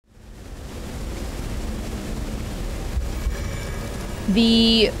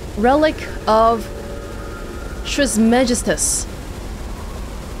The Relic of Trismegistus.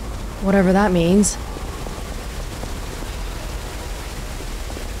 Whatever that means.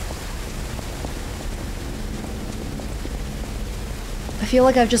 I feel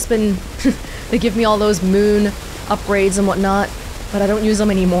like I've just been... They give me all those moon upgrades and whatnot, but I don't use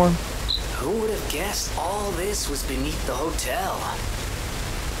them anymore. Who would have guessed all this was beneath the hotel?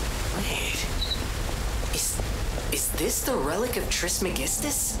 Wait... Is this the Relic of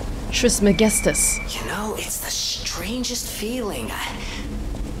Trismegistus? Trismegistus. You know, it's the strangest feeling.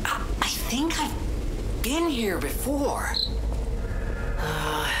 I think I've been here before.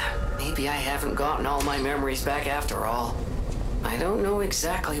 Maybe I haven't gotten all my memories back after all. I don't know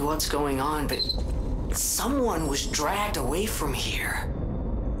exactly what's going on, but someone was dragged away from here.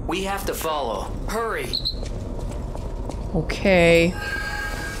 We have to follow. Hurry. Okay.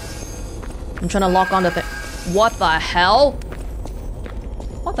 I'm trying to lock on the thing. What the hell?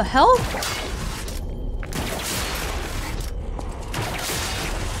 What the hell?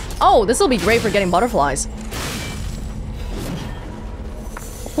 Oh, this will be great for getting butterflies.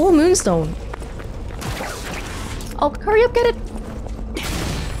 Full moonstone. Oh, hurry up, get it!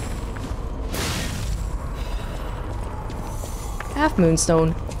 Half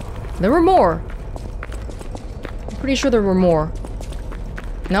moonstone. There were more. I'm pretty sure there were more.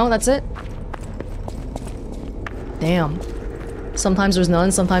 No, that's it? Damn. Sometimes there's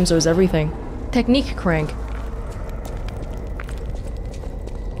none, sometimes there's everything. Technique crank.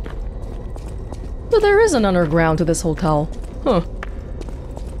 So there is an underground to this hotel. Huh.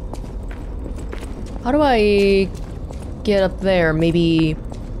 How do I get up there? Maybe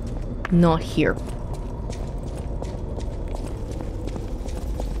not here.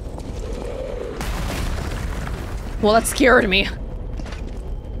 Well, that scared me.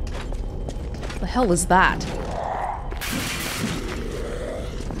 The hell is that?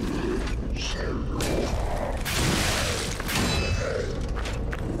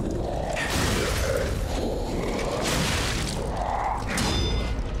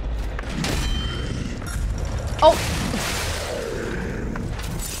 Oh!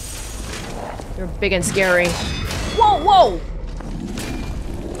 You're big and scary. Whoa, whoa!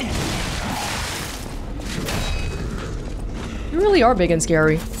 You really are big and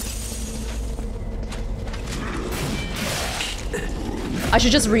scary. I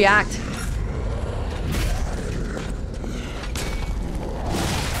should just react.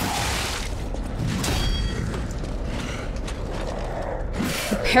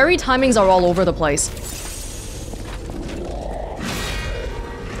 The parry timings are all over the place.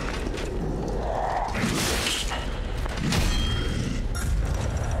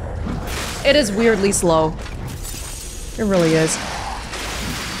 It is weirdly slow. It really is.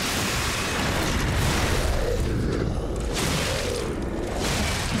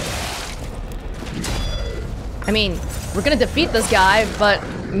 I mean, we're gonna defeat this guy, but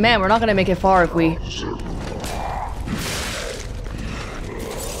man, we're not gonna make it far if we...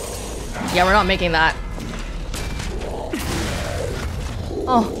 Yeah, we're not making that.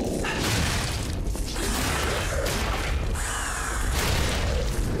 Oh.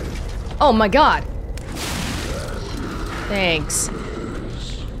 Oh my god. Thanks.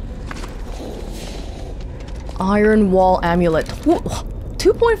 Iron Wall Amulet.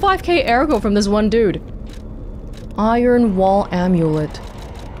 2.5k ergo from this one dude. Iron Wall Amulet.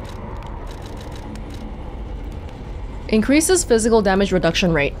 Increases physical damage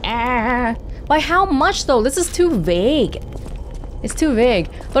reduction rate. Ah, by how much though? This is too vague. It's too vague.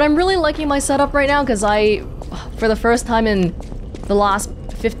 But I'm really liking my setup right now because for the first time in the last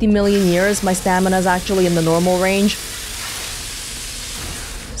 50 million years, my stamina is actually in the normal range.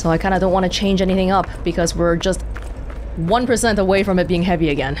 So I kind of don't want to change anything up because we're just 1% away from it being heavy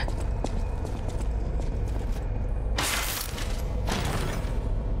again.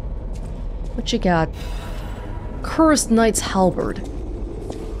 What you got? Cursed Knight's Halberd.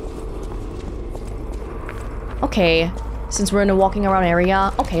 Okay, since we're in a walking around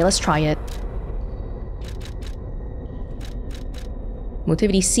area, okay, let's try it.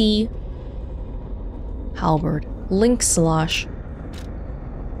 Motivity C. Halberd. Link slash.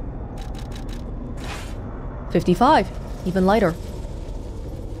 55. Even lighter.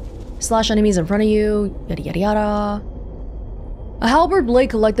 Slash enemies in front of you. Yada yada yada. A halberd blade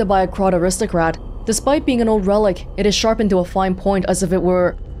collected by a crowd aristocrat. Despite being an old relic, it is sharpened to a fine point as if it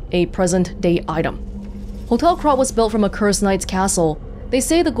were a present-day item. Hotel Kraut was built from a cursed knight's castle. They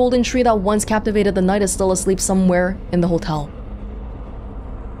say the golden tree that once captivated the knight is still asleep somewhere in the hotel.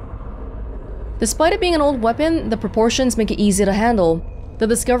 Despite it being an old weapon, the proportions make it easy to handle. The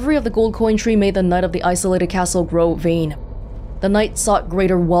discovery of the gold coin tree made the knight of the isolated castle grow vain. The knight sought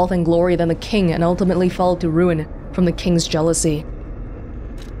greater wealth and glory than the king and ultimately fell to ruin from the king's jealousy.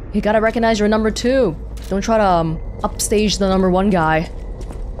 You gotta recognize your number 2. Don't try to upstage the number 1 guy.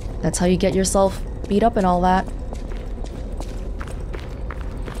 That's how you get yourself beat up and all that.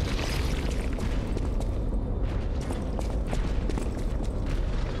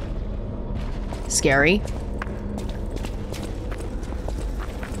 Scary.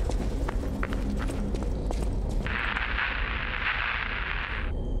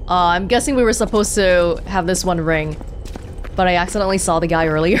 I'm guessing we were supposed to have this one ring, but I accidentally saw the guy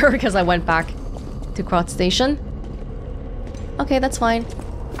earlier because I went back to Krot Station. Okay, that's fine.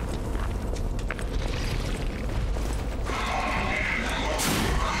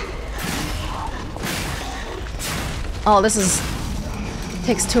 Oh, this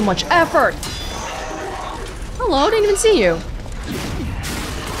takes too much effort. Hello, didn't even see you.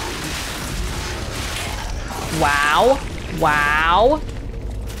 Wow. Wow.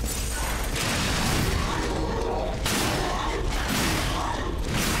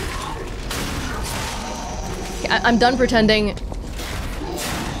 I'm done pretending.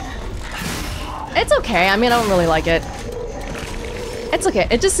 It's okay. I mean, I don't really like it. It's okay.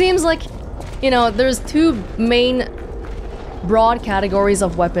 It just seems like, you know, there's 2 main broad categories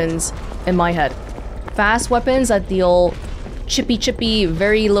of weapons in my head. Fast weapons that deal chippy,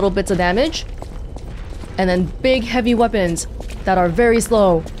 very little bits of damage. And then big, heavy weapons that are very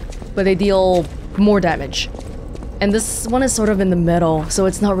slow, but they deal more damage. And this one is sort of in the middle, so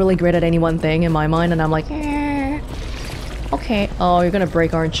it's not really great at any one thing in my mind, and I'm like, okay. Oh, you're gonna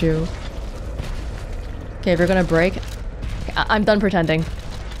break, aren't you? Okay, if you're gonna break, I'm done pretending.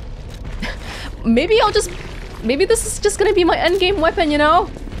 Maybe this is just gonna be my endgame weapon, you know?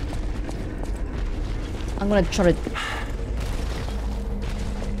 I'm gonna try to...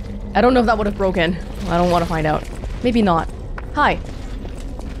 I don't know if that would have broken. I don't want to find out. Maybe not. Hi.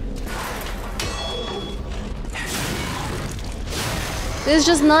 This is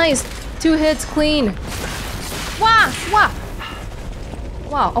just nice. 2 hits, clean. Wah! Wah!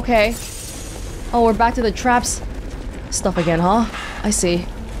 Wow, okay. Oh, we're back to the traps stuff again, huh? I see.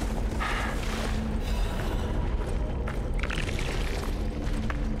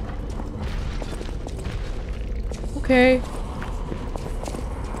 Okay.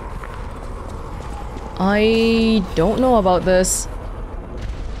 I don't know about this.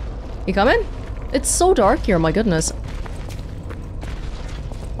 You coming? It's so dark here, my goodness.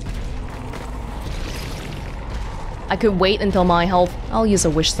 I could wait until my health... I'll use a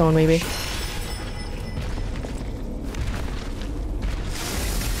wish stone, maybe.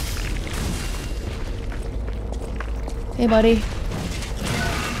 Hey, buddy.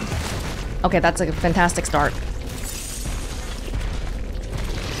 Okay, that's a fantastic start.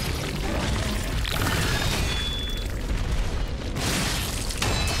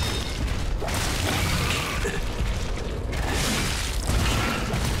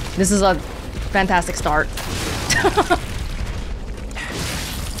 This is a fantastic start.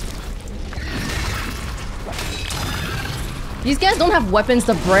 These guys don't have weapons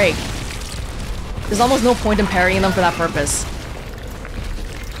to break. There's almost no point in parrying them for that purpose.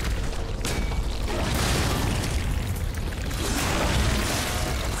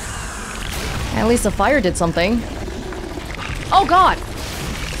 At least the fire did something. Oh god!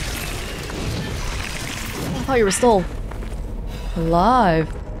 I thought you were still alive.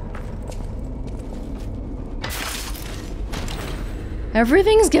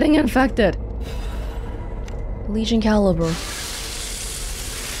 Everything's getting infected. Legion caliber.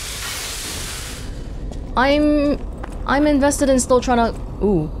 I'm invested in still trying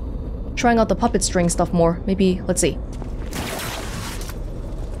out the puppet string stuff more. Maybe, let's see.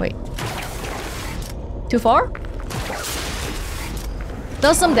 Wait. Too far?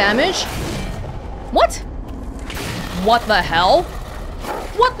 Does some damage? What? What the hell?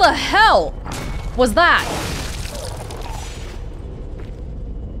 What the hell was that?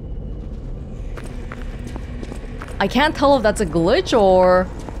 I can't tell if that's a glitch or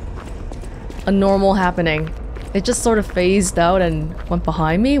a normal happening. It just sort of phased out and went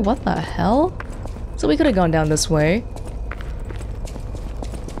behind me. What the hell? So we could have gone down this way.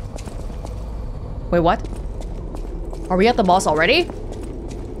 Wait, what? Are we at the boss already?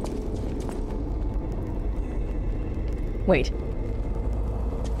 Wait.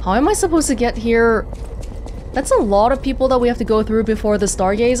 How am I supposed to get here? That's a lot of people that we have to go through before the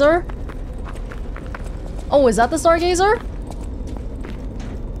Stargazer. Oh, is that the Stargazer?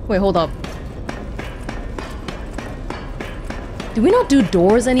 Wait, hold up. Do we not do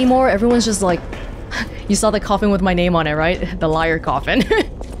doors anymore? Everyone's just like... You saw the coffin with my name on it, right? The liar coffin.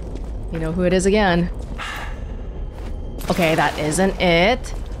 You know who it is again. Okay, that isn't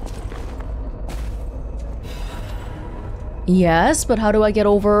it. Yes, but how do I get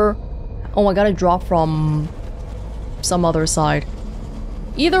over? Oh, I gotta drop from some other side.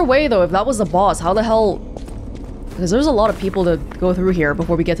 Either way, though, if that was the boss, how the hell... Because there's a lot of people to go through here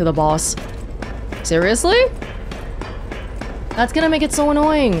before we get to the boss. Seriously? That's gonna make it so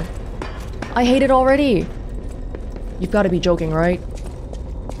annoying. I hate it already. You've got to be joking, right?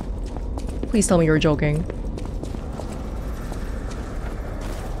 Please tell me you're joking.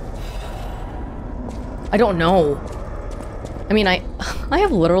 I don't know. I mean, I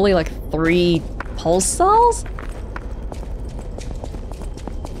have literally like 3 pulse cells?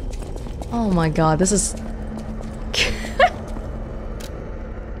 Oh my god, this is...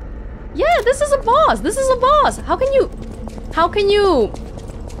 Yeah, this is a boss! This is a boss! How can you...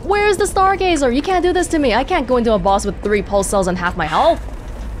 Where's the Stargazer? You can't do this to me! I can't go into a boss with 3 pulse cells and half my health!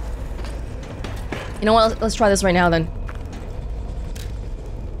 You know what? Let's try this right now then.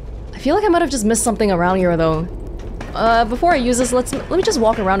 I feel like I might have just missed something around here though. Before I use this, let me just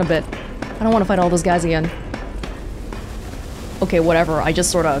walk around a bit. I don't want to fight all those guys again. Okay, whatever. I just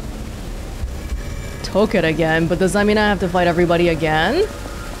sort of took it again, but does that mean I have to fight everybody again?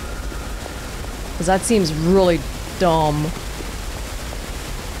 Because that seems really dumb.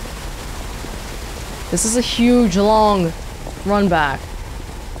 This is a huge, long run back.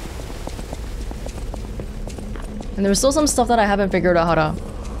 And there's still some stuff that I haven't figured out how to...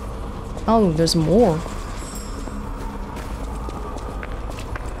 Oh, there's more.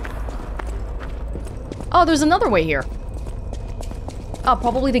 Oh, there's another way here. Oh,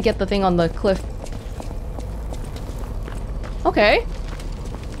 probably to get the thing on the cliff. Okay.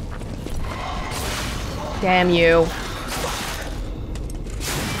 Damn you.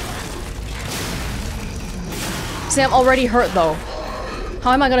 See, I'm already hurt though.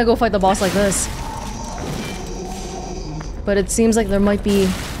 How am I gonna go fight the boss like this? But it seems like there might be...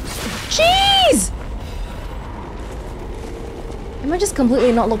 Jeez! Am I just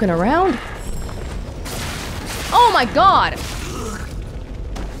completely not looking around? Oh my god!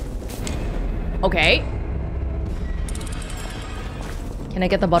 Okay. Can I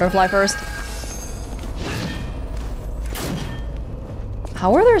get the butterfly first?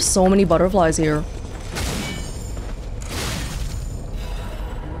 How are there so many butterflies here?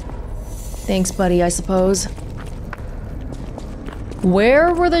 Thanks, buddy, I suppose.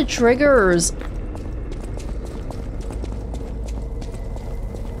 Where were the triggers?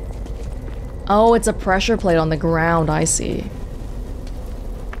 Oh, it's a pressure plate on the ground, I see.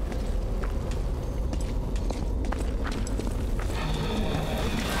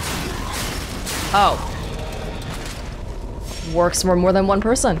 Oh. Works for more than one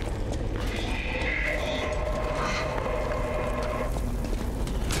person.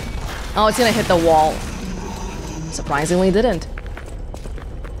 Oh, it's gonna hit the wall. Surprisingly didn't.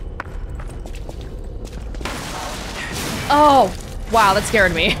 Oh, wow, that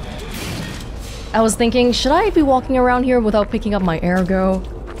scared me. I was thinking, should I be walking around here without picking up my ergo?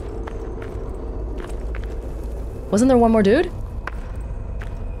 Wasn't there one more dude?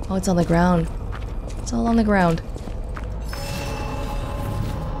 Oh, it's on the ground. It's all on the ground.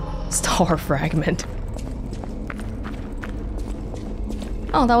 Star fragment.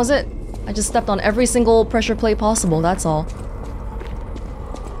 Oh, that was it. I just stepped on every single pressure plate possible, that's all.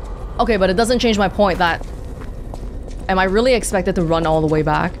 Okay, but it doesn't change my point that... Am I really expected to run all the way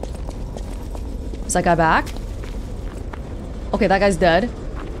back? Is that guy back? Okay, that guy's dead.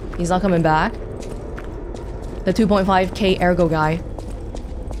 He's not coming back. The 2.5k ergo guy.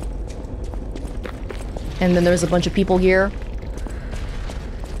 And then there's a bunch of people here.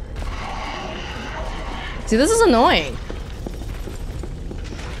 See, this is annoying.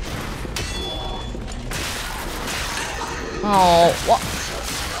 Oh, what?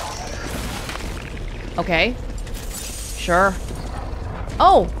 Okay. Sure.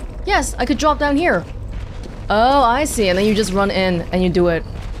 Oh, yes, I could drop down here. Oh, I see. And then you just run in and you do it.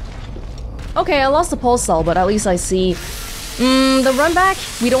 Okay, I lost the pulse cell, but at least I see. The run back,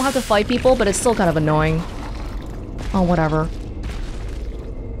 we don't have to fight people, but it's still kind of annoying. Oh, whatever.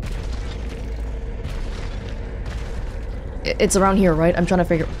 It's around here, right? I'm trying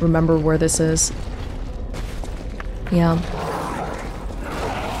to remember where this is. Yeah.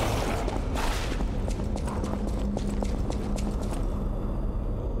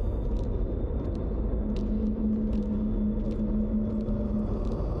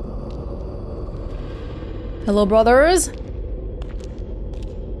 Hello, brothers.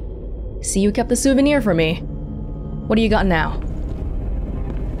 See, you kept the souvenir for me. What do you got now?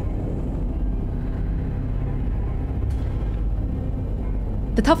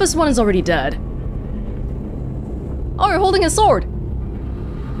 The toughest one is already dead. Oh, you're holding his sword.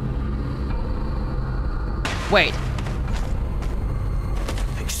 Wait.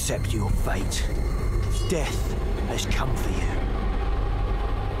 Accept your fate. Death has come for you.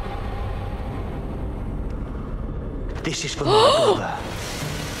 This is for my brother.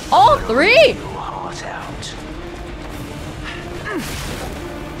 All three? Your heart out.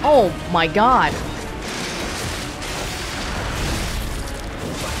 Oh my god.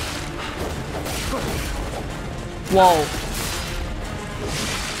 Whoa.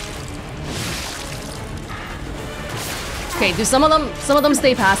 Okay, do some of them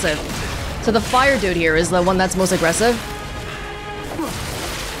stay passive. So the fire dude here is the one that's most aggressive.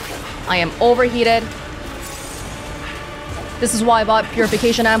 I am overheated. This is why I bought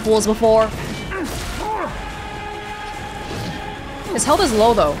purification ampoules before. His health is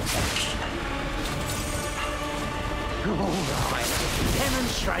low though. Alright,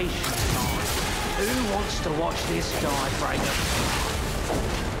 demonstration time. Who wants to watch this guy break apart?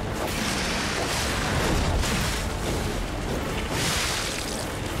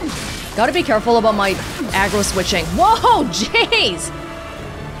 Gotta be careful about my aggro switching. Whoa, jeez!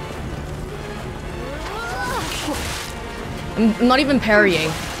 I'm not even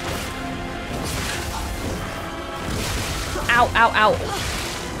parrying. Ow, ow, ow.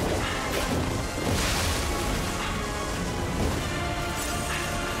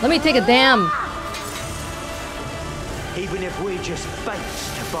 Let me take a damn. Even if we're just fates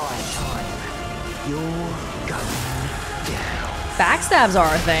to buy time, you're going down. Backstabs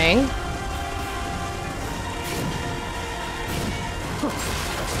are a thing.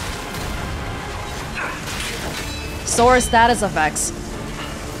 Sora status effects.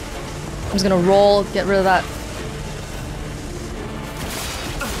 I'm just gonna roll, get rid of that.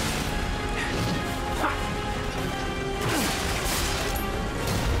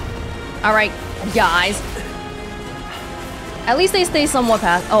 Alright, guys. At least they stay somewhat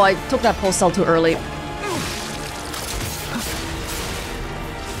past. Oh, I took that pulse cell too early. Maybe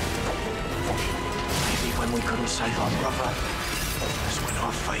when we couldn't save our brother, that's when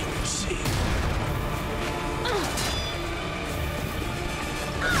our fate was sealed.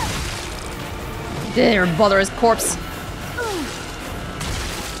 There, bother his corpse.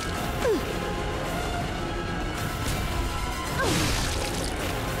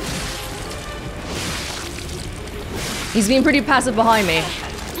 He's being pretty passive behind me.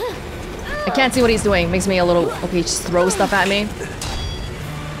 I can't see what he's doing. Makes me a little... Okay, he just throws stuff at me.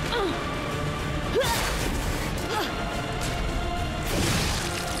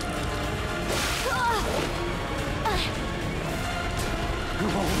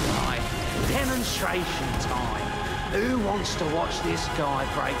 Alright, demonstration time. Who wants to watch this guy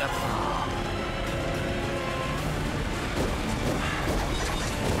break apart?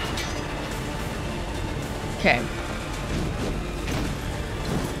 Okay.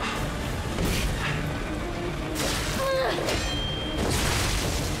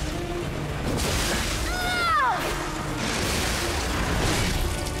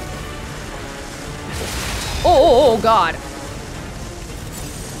 Oh, God.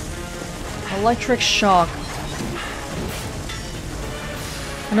 Electric shock.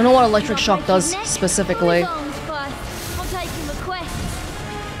 I don't know what electric shock does specifically.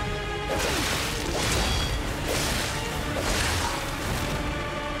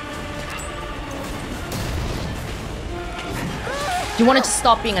 Do you want it to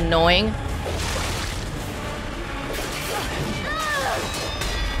stop being annoying?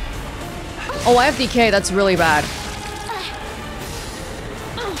 Oh, I have DK, that's really bad.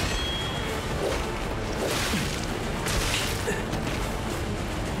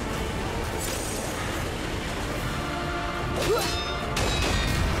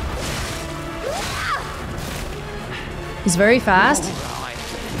 He's very fast. Right.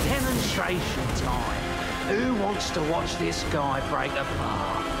 Demonstration time. Who wants to watch this guy break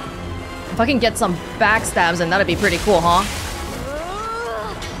apart? If I can get some backstabs, then that'd be pretty cool, huh?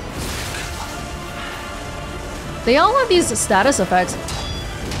 They all have these status effects.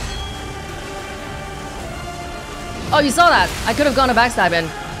 Oh, you saw that! I could have gone a backstab in.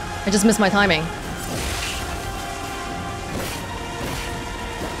 I just missed my timing.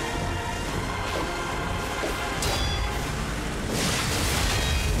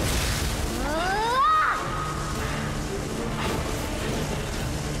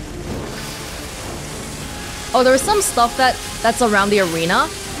 Oh, there's some stuff that's around the arena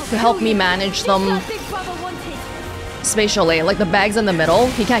to help me manage them spatially. Like the bags in the middle,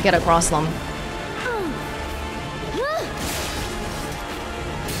 he can't get across them.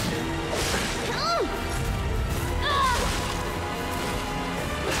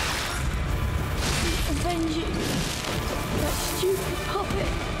 Stupid puppet.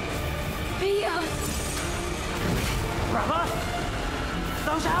 Peter. Brother?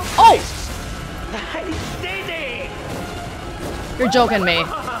 Those outfits! Oh! They did it! You're joking me.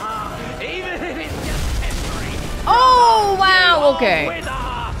 Even if it's just temporary. Oh, wow, You're okay. with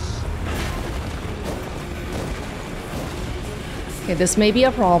us! Okay, this may be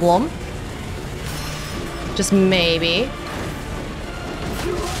a problem. Just maybe.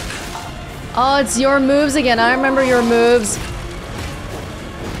 Oh, it's your moves again. I remember your moves.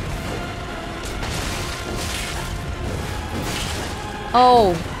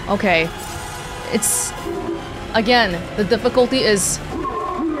 Oh, okay. It's... Again, the difficulty is...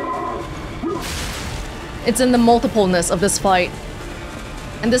 It's in the multipleness of this fight.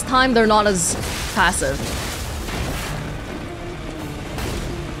 And this time, they're not as passive.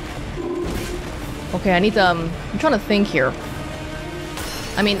 Okay, I need to... I'm trying to think here.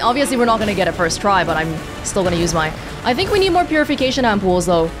 I mean, obviously we're not gonna get it first try, but I'm still gonna use my... I think we need more purification ampoules,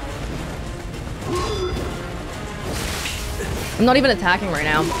 though. I'm not even attacking right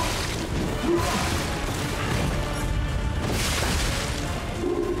now.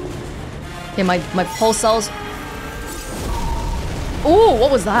 Okay, my pulse cells... Ooh,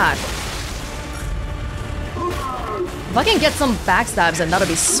 what was that? If I can get some backstabs in, that'll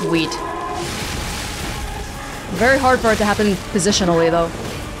be sweet. Very hard for it to happen positionally, though.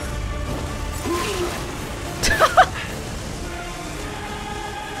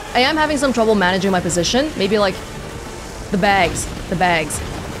 I am having some trouble managing my position. Maybe like the bags. The bags.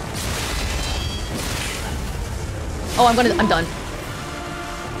 Oh, I'm done.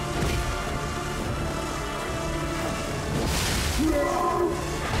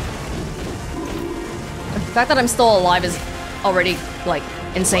 The fact that I'm still alive is already, like,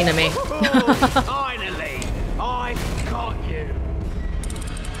 insane to me. Finally! I got you!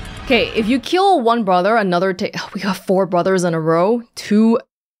 Okay, if you kill one brother, another we got 4 brothers in a row. 2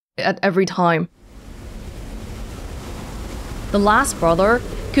 at every time. The last brother,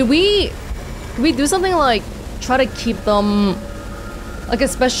 could we do something like try to keep them, like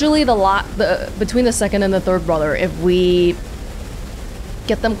especially between the second and the third brother, if we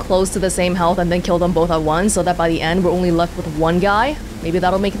get them close to the same health and then kill them both at once, so that by the end we're only left with one guy. Maybe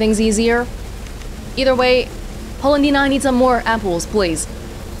that'll make things easier. Either way, Polendina, I need some more ampoules, please.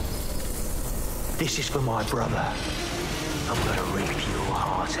 This is for my brother. I'm gonna rip your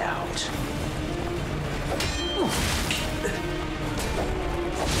heart out.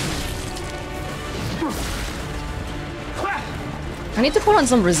 I need to put on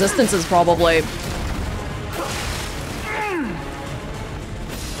some resistances, probably.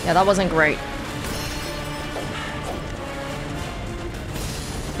 Yeah, that wasn't great.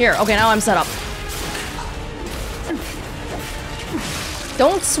 Here, okay, now I'm set up.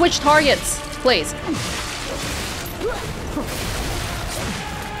 Don't switch targets, please.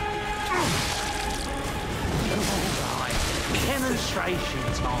 Alright, demonstration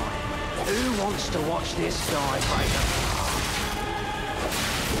time. Who wants to watch this guy break apart?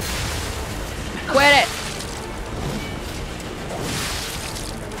 Quit it!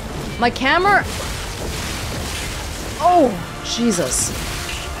 My camera... Oh, Jesus.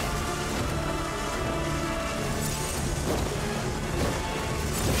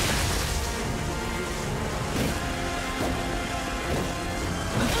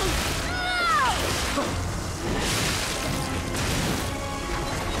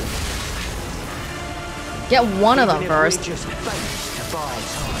 Get one of them first. Just face to buy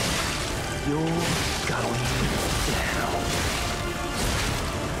time. You're going down.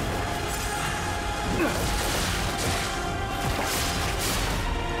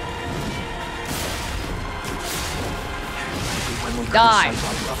 Die.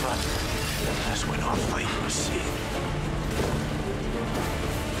 That's when our fight was seen.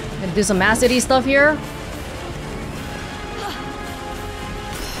 Gonna do some Massity stuff here.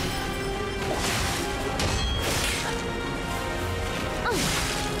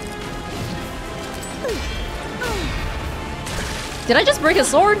 Did I just break his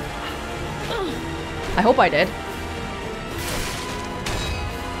sword? I hope I did.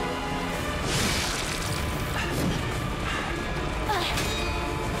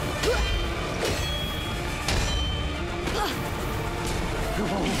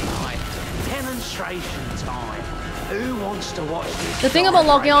 Demonstration time. Who wants to watch this? The thing about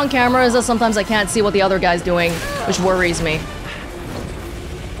locking on camera is that sometimes I can't see what the other guy's doing, which worries me.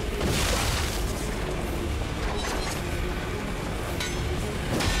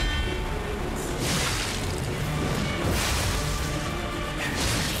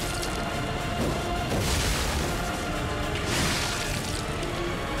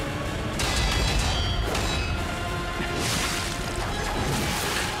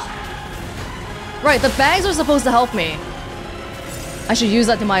 Right, the bags are supposed to help me. I should use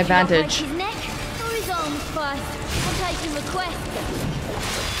that to my advantage. His neck or his arms first? I'm taking requests.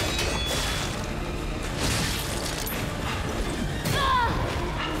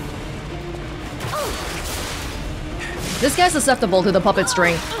 This guy's susceptible to the puppet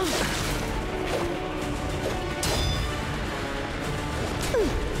string.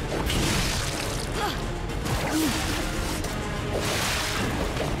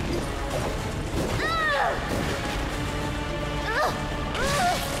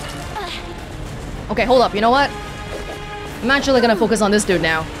 Okay, hold up, you know what? I'm actually gonna focus on this dude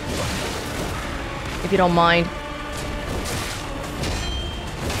now. If you don't mind.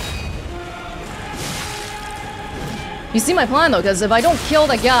 You see my plan though, because if I don't kill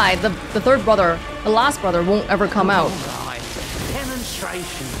the guy, the third brother, the last brother won't ever come out. Right.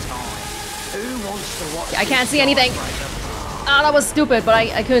 Demonstration time. Who wants to watch? I can't see anything. Ah, that was stupid, but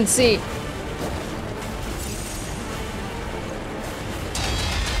I couldn't see.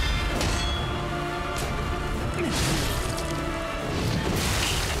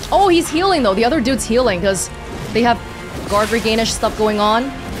 Oh, he's healing though. The other dude's healing because they have guard regainish stuff going on.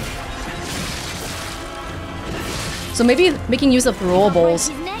 So maybe making use of throwables.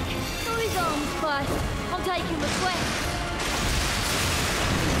 His neck or his arms first? I'm taking requests.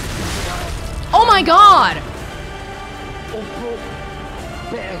 Oh my god!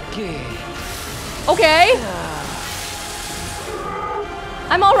 Better gear. Okay.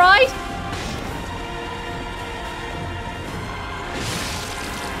 I'm alright.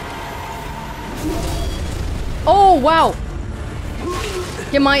 Oh, wow.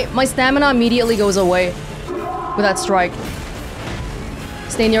 Yeah, my stamina immediately goes away with that strike.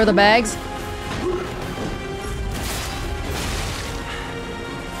 Stay near the bags.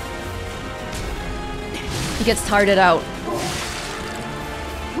 He gets tired out.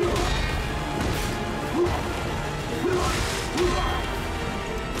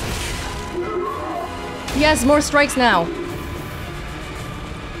 He has more strikes now.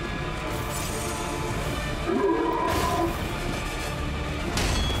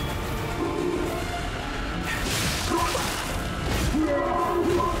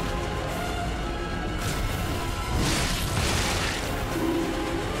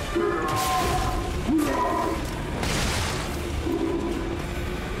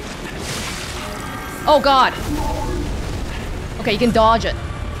 Oh god! Okay, you can dodge it.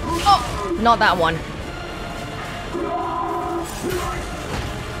 Oh! Not that one.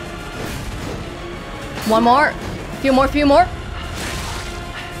 One more. Few more.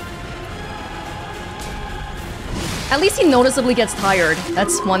 At least he noticeably gets tired.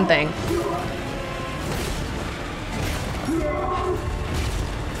 That's one thing.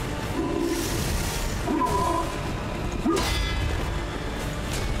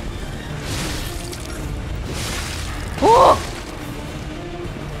 Oh!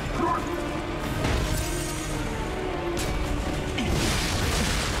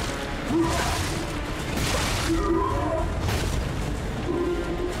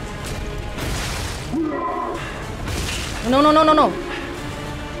 No.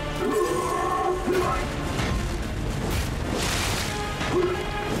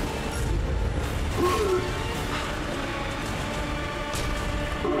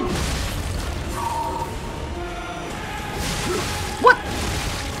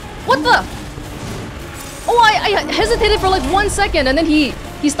 What the? Oh, I hesitated for like 1 second and then he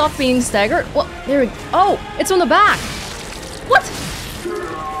stopped being staggered. Well, there we go. Oh, it's from the back. What?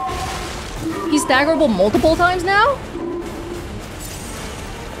 He's staggerable multiple times now?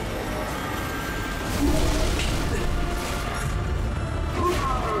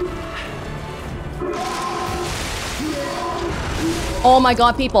 Oh my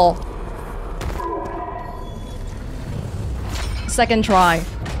god, people. Second try.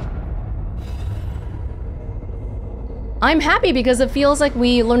 I'm happy because it feels like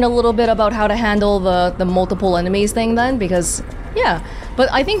we learned a little bit about how to handle the multiple enemies thing then, because, yeah.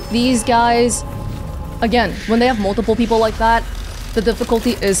 But I think these guys, again, when they have multiple people like that, the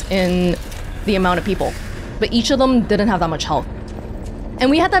difficulty is in the amount of people. But each of them didn't have that much health.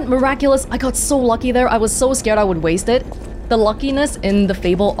 And we had that miraculous, I got so lucky there, I was so scared I would waste it. The luckiness in the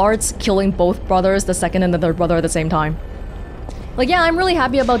Fable arts, killing both brothers, the second and the third brother at the same time. Like, yeah, I'm really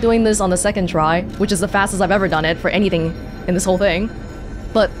happy about doing this on the second try, which is the fastest I've ever done it for anything in this whole thing.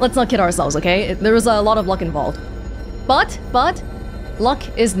 But let's not kid ourselves, okay? There was a lot of luck involved. But, luck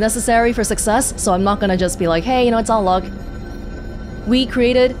is necessary for success, so I'm not gonna just be like, hey, you know, it's all luck. We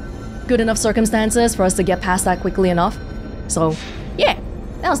created good enough circumstances for us to get past that quickly enough. So, yeah,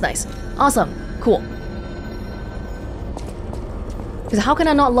 that was nice. Awesome. Cool. Because how can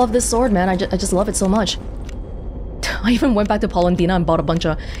I not love this sword, man? I just love it so much. I even went back to Palandina and bought a bunch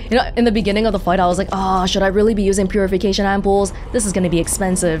of... You know, in the beginning of the fight, I was like, oh, should I really be using purification ampoules? This is gonna be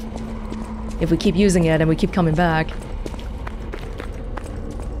expensive. If we keep using it and we keep coming back.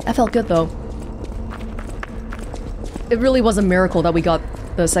 That felt good, though. It really was a miracle that we got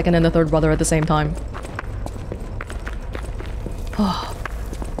the second and the third brother at the same time. Oh.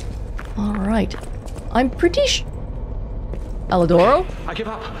 Alright. I'm pretty Alidoro? I give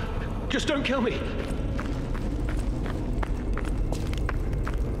up. Just don't kill me.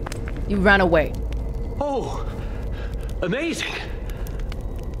 You ran away. Oh, amazing.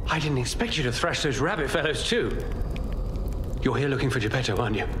 I didn't expect you to thrash those rabbit fellows too. You're here looking for Geppetto,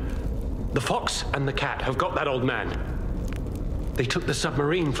 aren't you? The fox and the cat have got that old man. They took the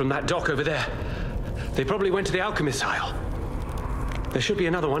submarine from that dock over there. They probably went to the alchemist's aisle. There should be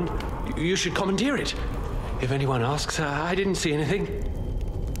another one. You should commandeer it. If anyone asks, I didn't see anything.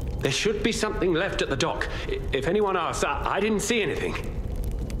 There should be something left at the dock. If anyone asks, I didn't see anything.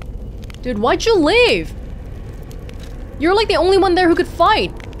 Dude, why'd you leave? You're like the only one there who could fight.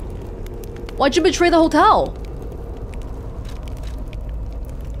 Why'd you betray the hotel?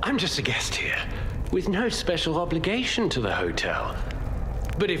 I'm just a guest here, with no special obligation to the hotel.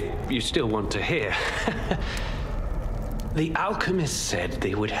 But if you still want to hear... The alchemist said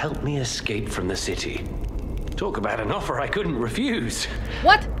they would help me escape from the city. Talk about an offer I couldn't refuse.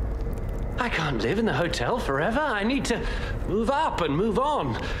 What? I can't live in the hotel forever. I need to move up and move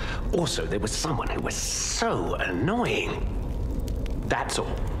on. Also, there was someone who was so annoying. That's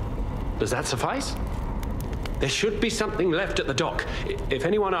all. Does that suffice? There should be something left at the dock. If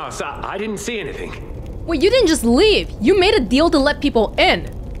anyone asks, I didn't see anything. Wait, you didn't just leave. You made a deal to let people in.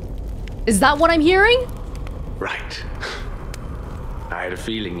 Is that what I'm hearing? Right. I had a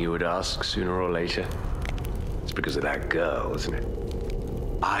feeling you would ask sooner or later. It's because of that girl, isn't it?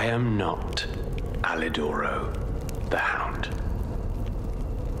 I am not Alidoro, the Hound.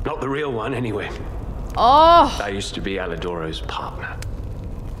 Not the real one, anyway. Oh! I used to be Alidoro's partner.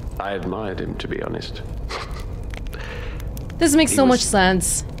 I admired him, to be honest. This makes so much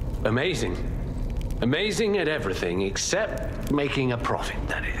sense. Amazing. Amazing at everything, except making a profit,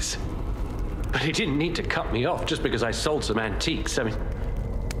 that is. But he didn't need to cut me off just because I sold some antiques. I mean,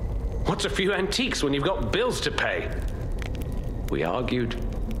 what's a few antiques when you've got bills to pay? We argued.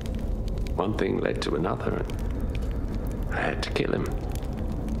 One thing led to another, and I had to kill him.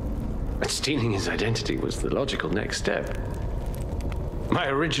 But stealing his identity was the logical next step. My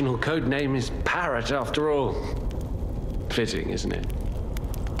original code name is Parrot, after all. Fitting, isn't it?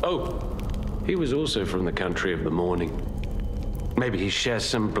 Oh, he was also from the country of the morning. Maybe he shares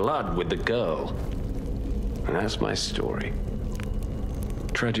some blood with the girl. And that's my story.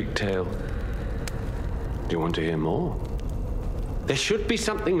 Tragic tale. Do you want to hear more? There should be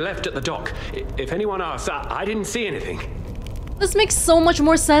something left at the dock. If anyone asks, I didn't see anything. This makes so much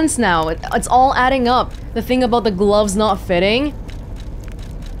more sense now. It's all adding up. The thing about the gloves not fitting.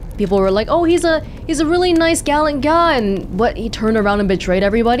 People were like, oh, he's a really nice, gallant guy. And what, he turned around and betrayed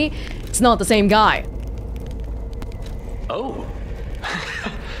everybody? It's not the same guy. Oh.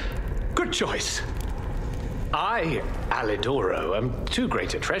 Good choice. I, Alidoro, am too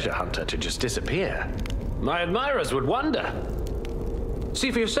great a treasure hunter to just disappear. My admirers would wonder.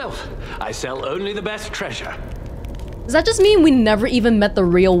 See for yourself. I sell only the best treasure. Does that just mean we never even met the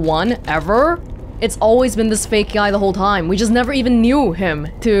real one, ever? It's always been this fake guy the whole time. We just never even knew him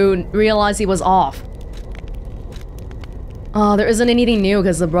to realize he was off. There isn't anything new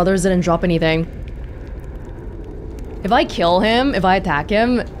because the brothers didn't drop anything. If I kill him, if I attack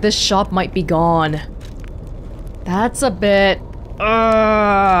him, this shop might be gone. That's a bit...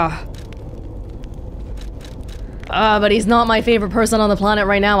 but he's not my favorite person on the planet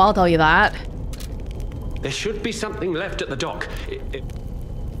right now, I'll tell you that. There should be something left at the dock.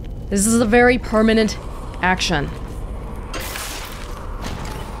 This is a very permanent action.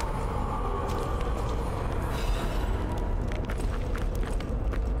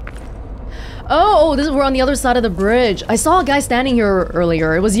 Oh, we're on the other side of the bridge. I saw a guy standing here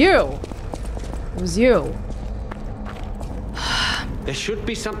earlier. It was you. It was you. There should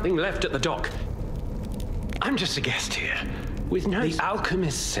be something left at the dock. I'm just a guest here. With no... The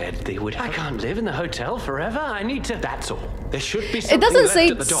alchemist said they would... I can't live in the hotel forever. I need to... That's all. There should be something left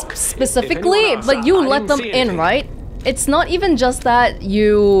at the dock. It doesn't say specifically, but you let them in, right? It's not even just that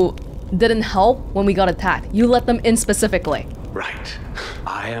you didn't help when we got attacked. You let them in specifically. Right.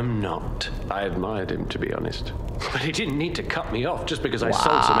 I am not. I admired him, to be honest. But he didn't need to cut me off just because I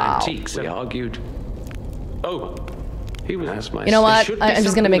sold some antiques. We argued. Oh, he was... That's my... You know what? I'm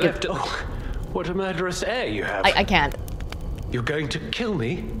just gonna make it... Oh, what a murderous air you have. I can't. You're going to kill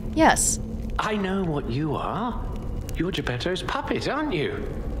me? Yes. I know what you are. You're Geppetto's puppet, aren't you?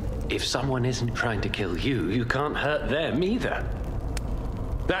 If someone isn't trying to kill you, you can't hurt them either.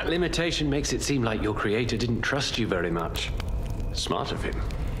 That limitation makes it seem like your creator didn't trust you very much. Smart of him.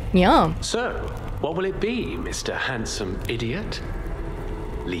 Yeah. So, what will it be, Mr. Handsome Idiot?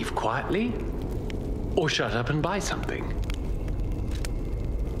 Leave quietly? Or shut up and buy something?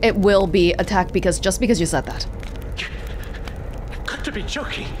 It will be attack just because you said that. You've got to be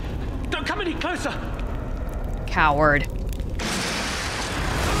joking. Don't come any closer. Coward.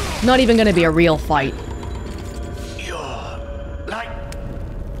 Not even gonna be a real fight. You're like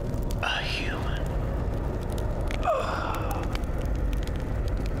a human.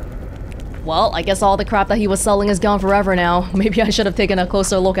 Well, I guess all the crap that he was selling is gone forever now. Maybe I should have taken a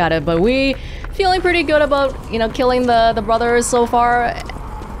closer look at it, but we feeling pretty good about, you know, killing the brothers so far.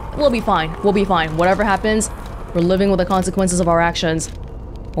 We'll be fine. We'll be fine. Whatever happens, we're living with the consequences of our actions.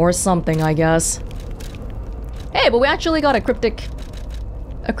 Or something, I guess. Hey, but we actually got a cryptic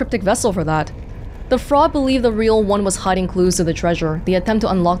vessel for that. The fraud believed the real one was hiding clues to the treasure. The attempt to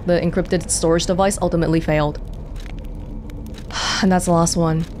unlock the encrypted storage device ultimately failed. And that's the last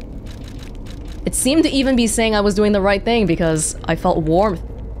one. It seemed to even be saying I was doing the right thing because I felt warmth.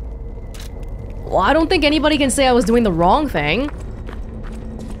 Well, I don't think anybody can say I was doing the wrong thing.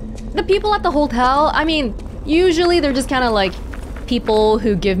 The people at the hotel, I mean, usually they're just kind of like people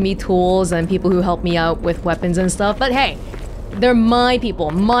who give me tools and people who help me out with weapons and stuff, but hey, they're my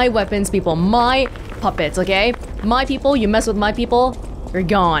people, my weapons people, my puppets, okay? My people, you mess with my people, you're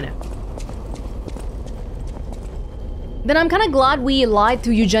gone. Then I'm kind of glad we lied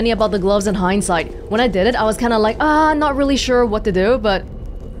to Eugenia about the gloves in hindsight. When I did it, I was kind of like, not really sure what to do, but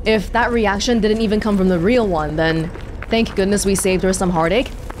if that reaction didn't even come from the real one, then thank goodness we saved her some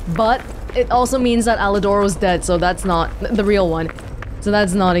heartache. But it also means that Alidoro's dead, so that's not the real one. So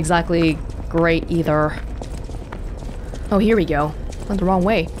that's not exactly great either. Oh, here we go. Went the wrong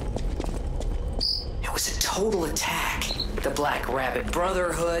way. It was a total attack. The Black Rabbit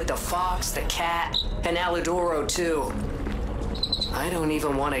Brotherhood, the Fox, the Cat, and Alidoro too. I don't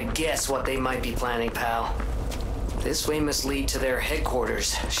even want to guess what they might be planning, pal. This way must lead to their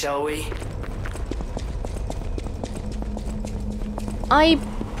headquarters, shall we? I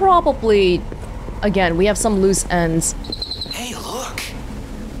probably... Again, we have some loose ends. Hey, look!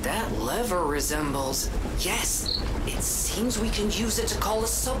 That lever resembles... Yes, it seems we can use it to call a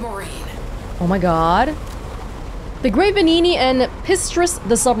submarine. Oh my god. The Great Venini and Pistris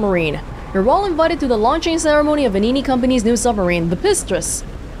the submarine. You're all invited to the launching ceremony of Venini Company's new submarine, the Pistris.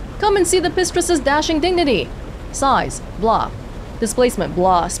 Come and see the Pistris's dashing dignity. Size, blah. Displacement,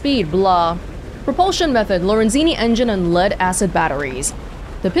 blah. Speed, blah. Propulsion method, Lorenzini engine and lead acid batteries.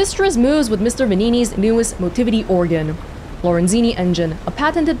 The Pistris moves with Mr. Venini's newest motivity organ. Lorenzini engine, a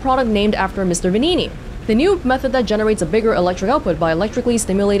patented product named after Mr. Venini. The new method that generates a bigger electric output by electrically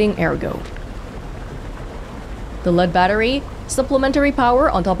stimulating ergo. The lead battery, supplementary power.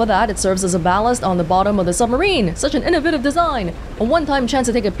 On top of that, it serves as a ballast on the bottom of the submarine. Such an innovative design. A one-time chance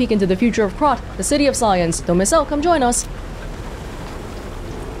to take a peek into the future of Krot, the city of science. Don't miss out, come join us.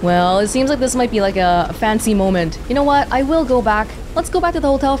 Well, it seems like this might be like a fancy moment. You know what? I will go back. Let's go back to the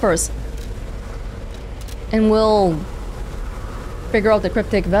hotel first. And we'll figure out the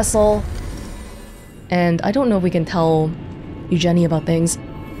cryptic vessel. And I don't know if we can tell Eugenia about things.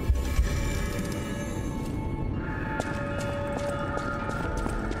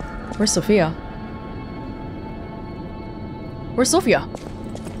 Where's Sophia? Where's Sophia?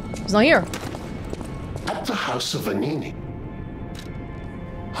 She's not here. At the House of Venini.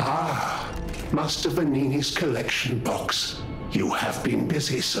 Ah, Master Venini's collection box. You have been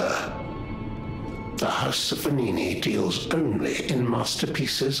busy, sir. The House of Venini deals only in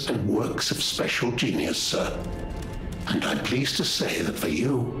masterpieces and works of special genius, sir. And I'm pleased to say that for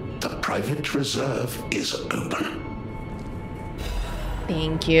you, the private reserve is open.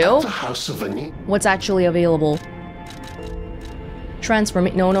 Thank you. The House of Venini. What's actually available? Transfer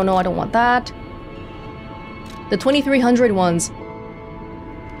me. No, I don't want that. The 2300 ones.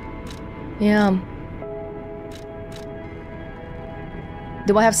 Yeah.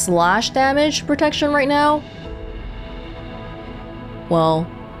 Do I have slash damage protection right now? Well,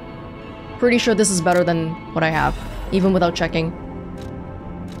 pretty sure this is better than what I have, even without checking.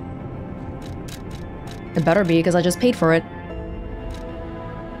 It better be, because I just paid for it.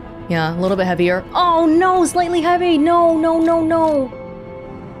 Yeah, a little bit heavier. Oh no, slightly heavy! No.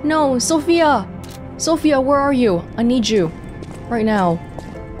 No, Sophia! Sophia, where are you? I need you. Right now.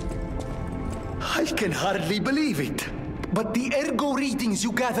 I can hardly believe it. But the ergo readings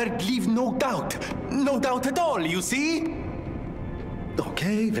you gathered leave no doubt. No doubt at all, you see?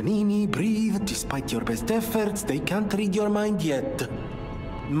 Okay, Vanini, breathe. Despite your best efforts, they can't read your mind yet.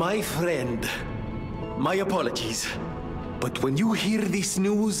 My friend, my apologies. But when you hear this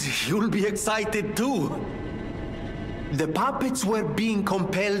news, you'll be excited too. The puppets were being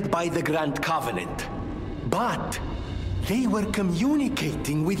compelled by the Grand Covenant. But they were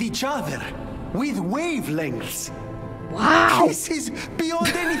communicating with each other, with wavelengths. Wow! This is beyond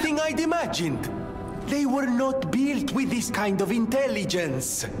anything I'd imagined. They were not built with this kind of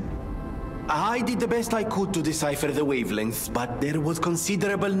intelligence. I did the best I could to decipher the wavelengths, but there was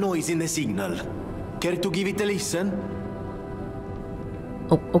considerable noise in the signal. Care to give it a listen?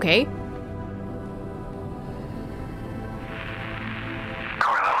 Oh, okay.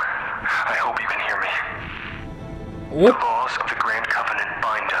 Carlo, I hope you can hear me. What? The laws of the Grand Covenant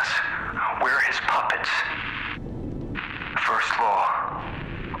bind us. We're his puppets. First law.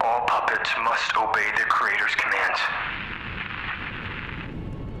 All puppets must obey the Creator's commands.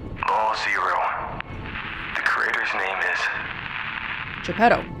 Law 0. The Creator's name is...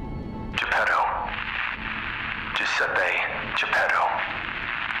 Geppetto. Geppetto. Giuseppe Geppetto.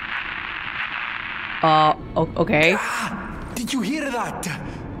 Okay. Did you hear that?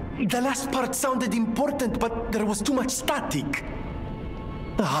 The last part sounded important, but there was too much static.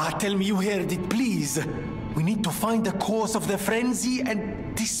 Tell me you heard it, please. We need to find the cause of the frenzy,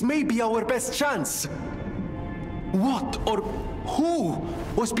 and this may be our best chance. What or who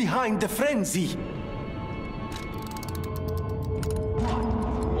was behind the frenzy?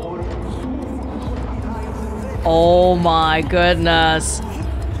 Oh my goodness.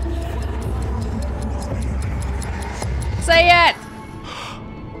 Say it!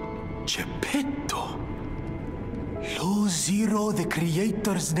 Geppetto. Law 0, the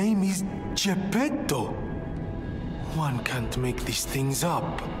creator's name is Geppetto. One can't make these things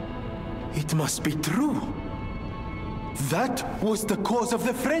up. It must be true. That was the cause of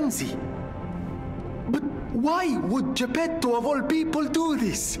the frenzy. But why would Geppetto of all people do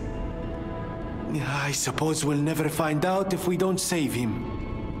this? I suppose we'll never find out if we don't save him.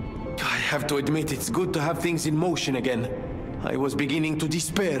 I have to admit it's good to have things in motion again. I was beginning to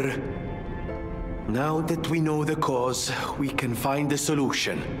despair. Now that we know the cause, we can find a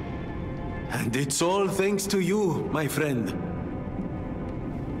solution. And it's all thanks to you, my friend.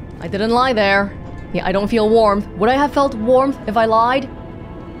 I didn't lie there. Yeah, I don't feel warmth. Would I have felt warmth if I lied?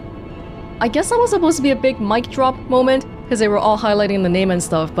 I guess that was supposed to be a big mic drop moment, because they were all highlighting the name and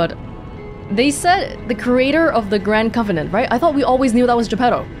stuff, but... They said the creator of the Grand Covenant, right? I thought we always knew that was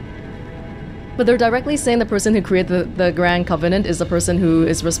Geppetto. But they're directly saying the person who created the Grand Covenant is the person who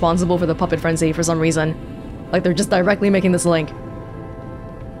is responsible for the puppet frenzy for some reason. Like, they're just directly making this link.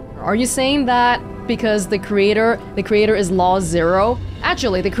 Are you saying that because the creator is Law 0?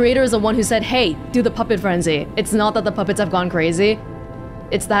 Actually, the creator is the one who said, hey, do the puppet frenzy. It's not that the puppets have gone crazy.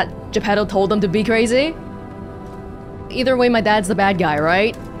 It's that Geppetto told them to be crazy. Either way, my dad's the bad guy,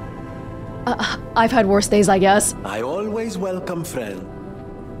 right? I've had worse days, I guess. I always welcome friend.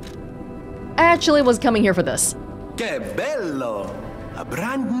 I actually was coming here for this. Que bello! A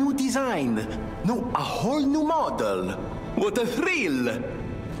brand new design. No, a whole new model. What a thrill!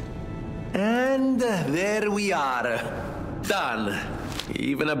 And there we are. Done.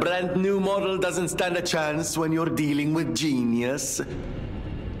 Even a brand new model doesn't stand a chance when you're dealing with genius.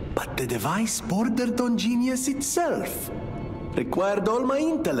 But the device bordered on genius itself. Required all my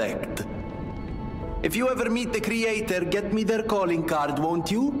intellect. If you ever meet the creator, get me their calling card,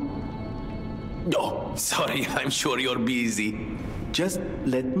 won't you? Oh, sorry, I'm sure you're busy. Just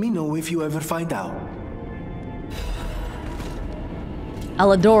let me know if you ever find out.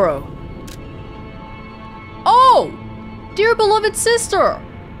 Aladoro. Oh! Dear beloved sister!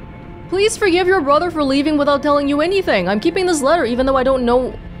 Please forgive your brother for leaving without telling you anything. I'm keeping this letter even though I don't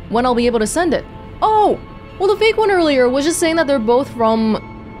know when I'll be able to send it. Oh! Well, the fake one earlier was just saying that they're both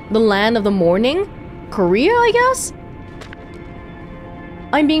from the land of the morning? Korea, I guess?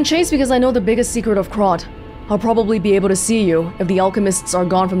 I'm being chased because I know the biggest secret of Krot. I'll probably be able to see you if the alchemists are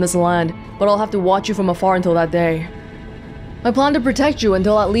gone from this land, but I'll have to watch you from afar until that day. I plan to protect you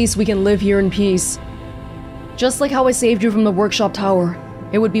until at least we can live here in peace. Just like how I saved you from the workshop tower,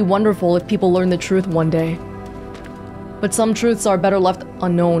 it would be wonderful if people learned the truth one day. But some truths are better left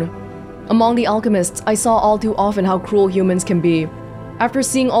unknown. Among the alchemists, I saw all too often how cruel humans can be. After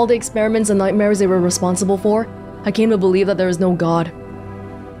seeing all the experiments and nightmares they were responsible for, I came to believe that there is no God.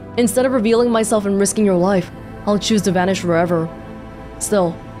 Instead of revealing myself and risking your life, I'll choose to vanish forever.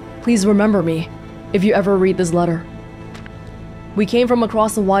 Still, please remember me, if you ever read this letter. We came from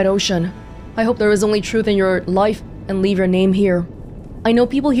across the wide ocean. I hope there is only truth in your life and leave your name here. I know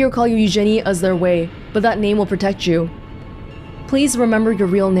people here call you Eugenie as their way, but that name will protect you. Please remember your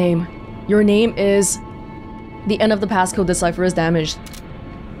real name. Your name is... The end of the passcode decipher is damaged.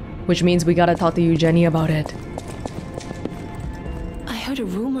 Which means we gotta talk to Eugenie about it. I heard a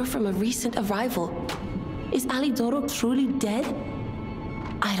rumor from a recent arrival. Is Alidoro truly dead?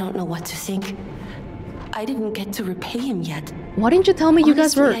 I don't know what to think. I didn't get to repay him yet. Why didn't you tell me you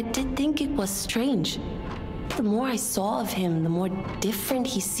guys were... I did think it was strange. The more I saw of him, the more different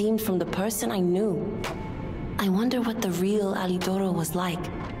he seemed from the person I knew. I wonder what the real Alidoro was like.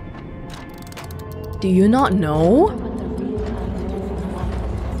 Do you not know?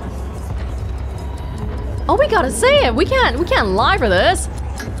 Oh, we gotta say it! We can't lie for this!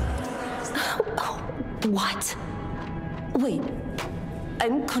 What? Wait,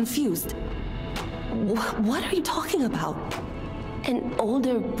 I'm confused. What are you talking about? An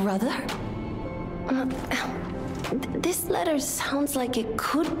older brother? This letter sounds like it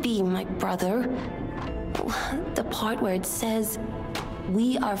could be my brother. The part where it says,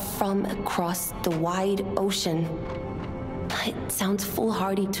 "We are from across the wide ocean." It sounds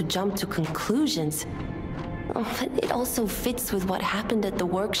foolhardy to jump to conclusions. But it also fits with what happened at the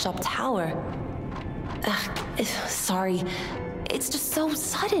workshop tower. Sorry, it's just so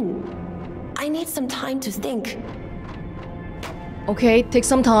sudden. I need some time to think. Okay, take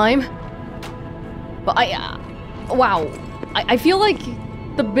some time. But wow. I feel like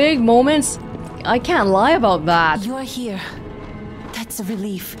the big moments, I can't lie about that. You're here. That's a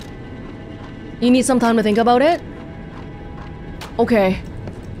relief. You need some time to think about it? Okay.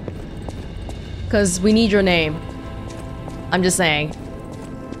 Because we need your name. I'm just saying.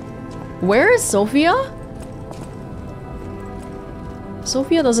 Where is Sophia?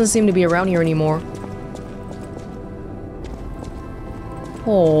 Sophia doesn't seem to be around here anymore.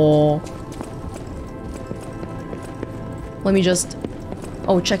 Oh. Let me just...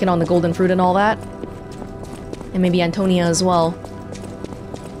 Oh, check in on the golden fruit and all that. And maybe Antonia as well.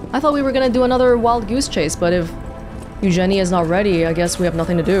 I thought we were gonna do another wild goose chase, but if Eugenie is not ready, I guess we have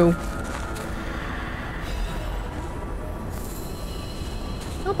nothing to do.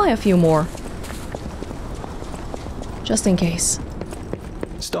 I'll buy a few more. Just in case.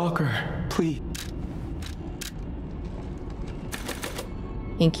 Stalker, please.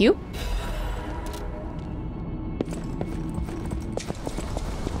 Thank you.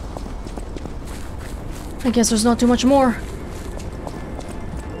 I guess there's not too much more.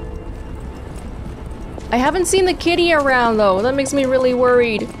 I haven't seen the kitty around though. That makes me really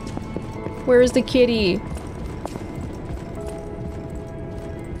worried. Where is the kitty?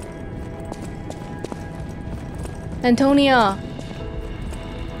 Antonia,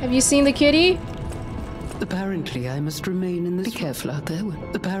 have you seen the kitty? Apparently, I must remain in this. Be careful out there.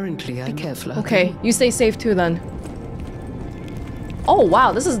 Apparently, I'm careful out there. Okay, you stay safe too then. Oh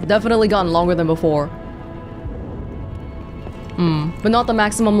wow, this has definitely gotten longer than before. But not the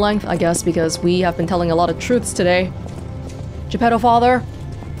maximum length, I guess, because we have been telling a lot of truths today. Geppetto father,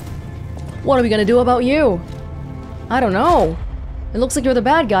 what are we gonna do about you? I don't know. It looks like you're the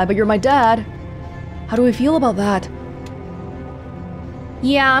bad guy, but you're my dad. How do we feel about that?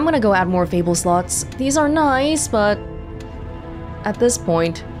 Yeah, I'm gonna go add more fable slots. These are nice, but at this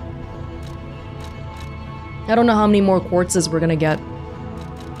point, I don't know how many more quartzes we're gonna get.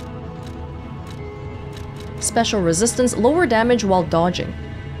 Special resistance, lower damage while dodging.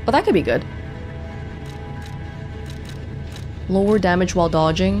 Oh, that could be good. Lower damage while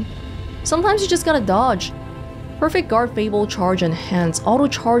dodging. Sometimes you just gotta dodge. Perfect guard, fable, charge, enhance. Auto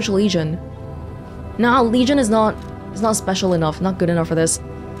charge legion. Nah, legion is not special enough, not good enough for this.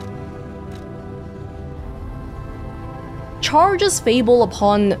 Charges fable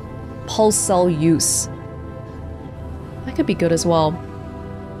upon pulse cell use. That could be good as well.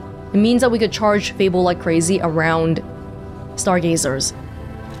 It means that we could charge fable like crazy around stargazers.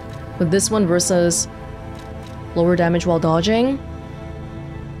 With this one versus lower damage while dodging.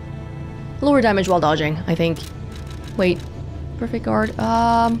 Lower damage while dodging, I think. Wait, perfect guard.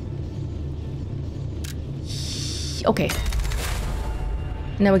 Okay.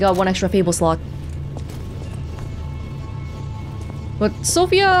 Now we got one extra fable slot. But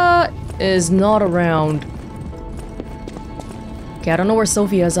Sophia is not around. Okay, I don't know where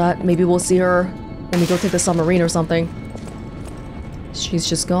Sophia is at. Maybe we'll see her when we go take the submarine or something. She's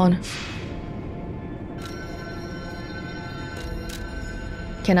just gone.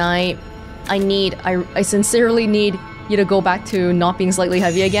 Can I sincerely need you to go back to not being slightly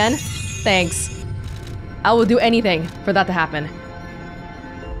heavy again? Thanks. I will do anything for that to happen.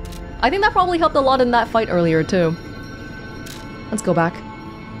 I think that probably helped a lot in that fight earlier too. Let's go back.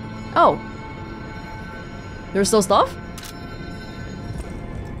 Oh. There's still stuff?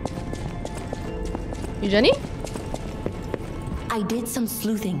 Eugenie? I did some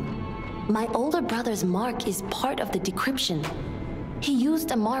sleuthing. My older brother's mark is part of the decryption. He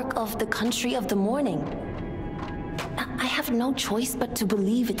used a mark of the country of the morning. I have no choice but to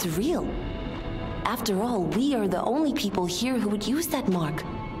believe it's real. After all, we are the only people here who would use that mark.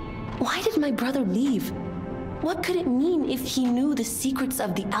 Why did my brother leave? What could it mean if he knew the secrets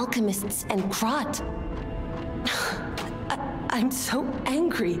of the alchemists and Krat? I'm so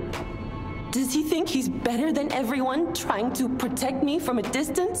angry. Does he think he's better than everyone, trying to protect me from a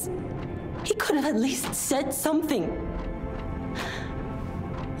distance? He could have at least said something.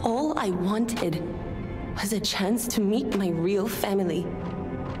 All I wanted was a chance to meet my real family.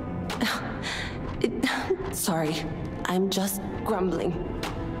 Sorry, I'm just grumbling.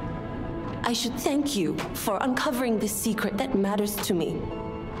 I should thank you for uncovering this secret that matters to me.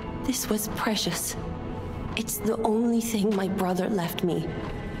 This was precious. It's the only thing my brother left me.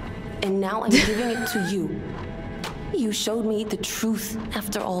 And now I'm giving it to you. You showed me the truth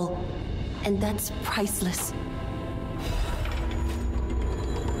after all, and that's priceless.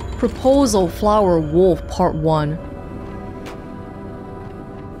 Proposal Flower Wolf Part 1.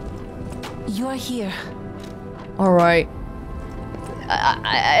 You're here. Alright.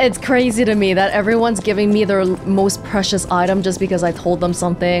 It's crazy to me that everyone's giving me their most precious item just because I told them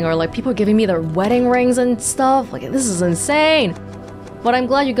something, or like people are giving me their wedding rings and stuff. Like, this is insane. But I'm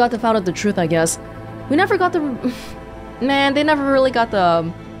glad you got to find out the truth, I guess. We never got the... Man, they never really got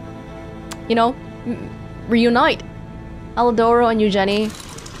the... You know, reunite. Alidoro and Eugenie.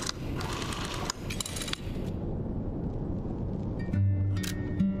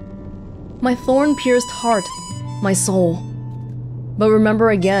 My thorn-pierced heart, my soul. But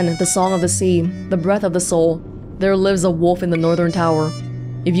remember again the song of the sea, the breath of the soul. There lives a wolf in the northern tower.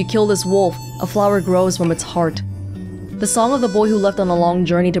 If you kill this wolf, a flower grows from its heart. The song of the boy who left on a long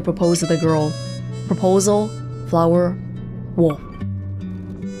journey to propose to the girl. Proposal, flower, wolf.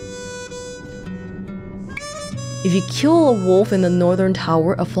 If you kill a wolf in the northern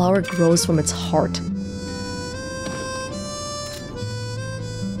tower, a flower grows from its heart.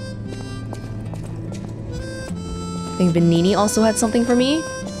 I think Venini also had something for me.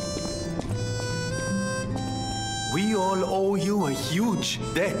 We all owe you a huge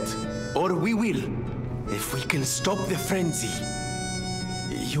debt, or we will, if we can stop the frenzy.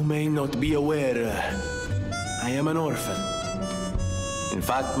 You may not be aware, I am an orphan. In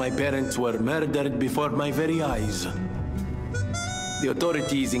fact, my parents were murdered before my very eyes. The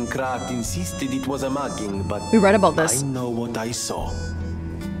authorities in Krat insisted it was a mugging, but we read about this. I know what I saw.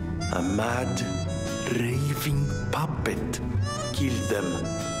 A mad, raving puppet killed them.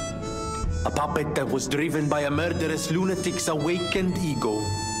 A puppet that was driven by a murderous lunatic's awakened ego.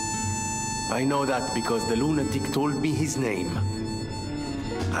 I know that because the lunatic told me his name.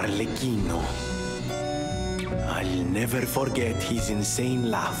 Arlecchino. I'll never forget his insane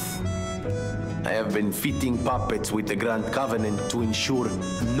laugh. I have been fitting puppets with the Grand Covenant to ensure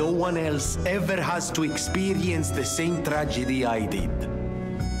no one else ever has to experience the same tragedy I did.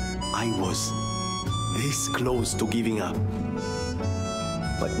 I was this close to giving up.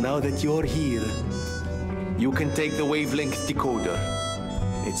 But now that you're here, you can take the wavelength decoder.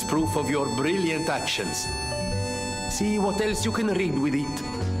 It's proof of your brilliant actions. See what else you can read with it.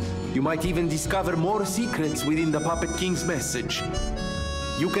 You might even discover more secrets within the Puppet King's message.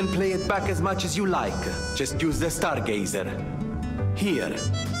 You can play it back as much as you like. Just use the Stargazer. Here.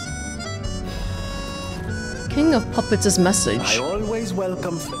 King of Puppets' message. I always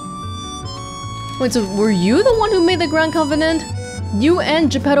welcome... Wait, so were you the one who made the Grand Covenant? You and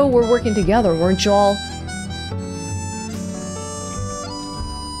Geppetto were working together, weren't y'all?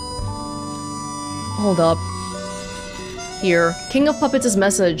 Hold up. Here, King of Puppets'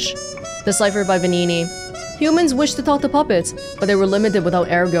 message. Deciphered by Venini. Humans wish to talk to puppets, but they were limited without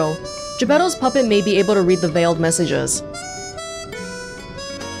ergo. Geppetto's puppet may be able to read the veiled messages.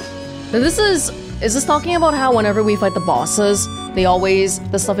 Now is this talking about how whenever we fight the bosses,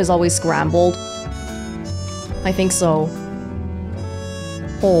 the stuff is always scrambled? I think so.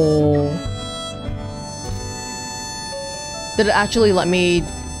 Oh. Did it actually let me...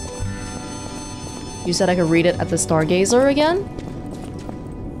 You said I could read it at the Stargazer again?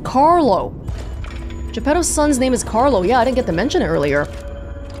 Carlo! Geppetto's son's name is Carlo. Yeah, I didn't get to mention it earlier.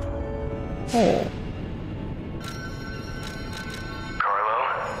 Oh. Carlo?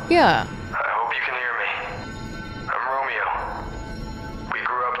 Yeah. I hope you can hear me. I'm Romeo. We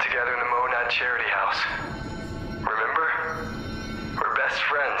grew up together in the Monad Charity House. Remember? We're best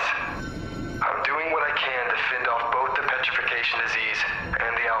friends. I'm doing what I can to fend off both the petrification disease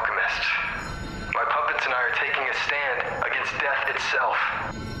and the alchemists. My puppets and I are taking a stand against death itself.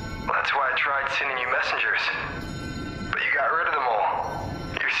 That's why I tried sending you messengers. But you got rid of them all.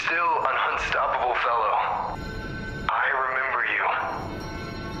 You're still an unstoppable fellow. I remember you.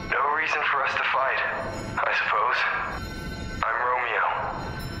 No reason for us to fight, I suppose. I'm Romeo.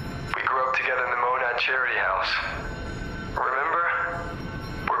 We grew up together in the Monad Charity House. Remember?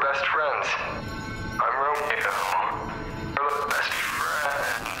 We're best friends. I'm Romeo. We're best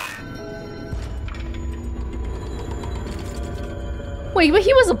friends. Wait, but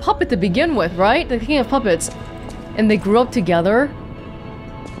he was a puppet to begin with, right? The king of puppets. And they grew up together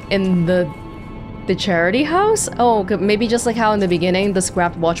in the charity house? Oh, maybe just like how in the beginning the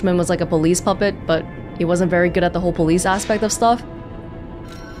scrapped watchman was like a police puppet, but he wasn't very good at the whole police aspect of stuff.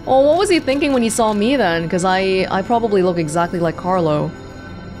 Oh, what was he thinking when he saw me then? Because I probably look exactly like Carlo.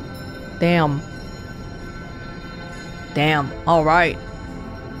 Damn. Damn. Alright.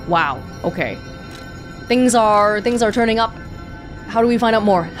 Wow. Okay. Things are turning up. How do we find out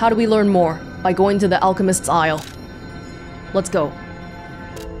more? How do we learn more? By going to the Alchemist's Isle. Let's go.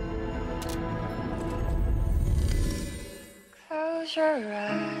 Close your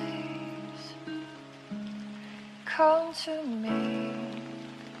eyes. Come to me.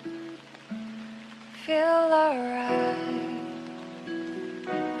 Feel alright.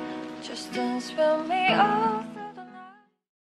 Just dance with me all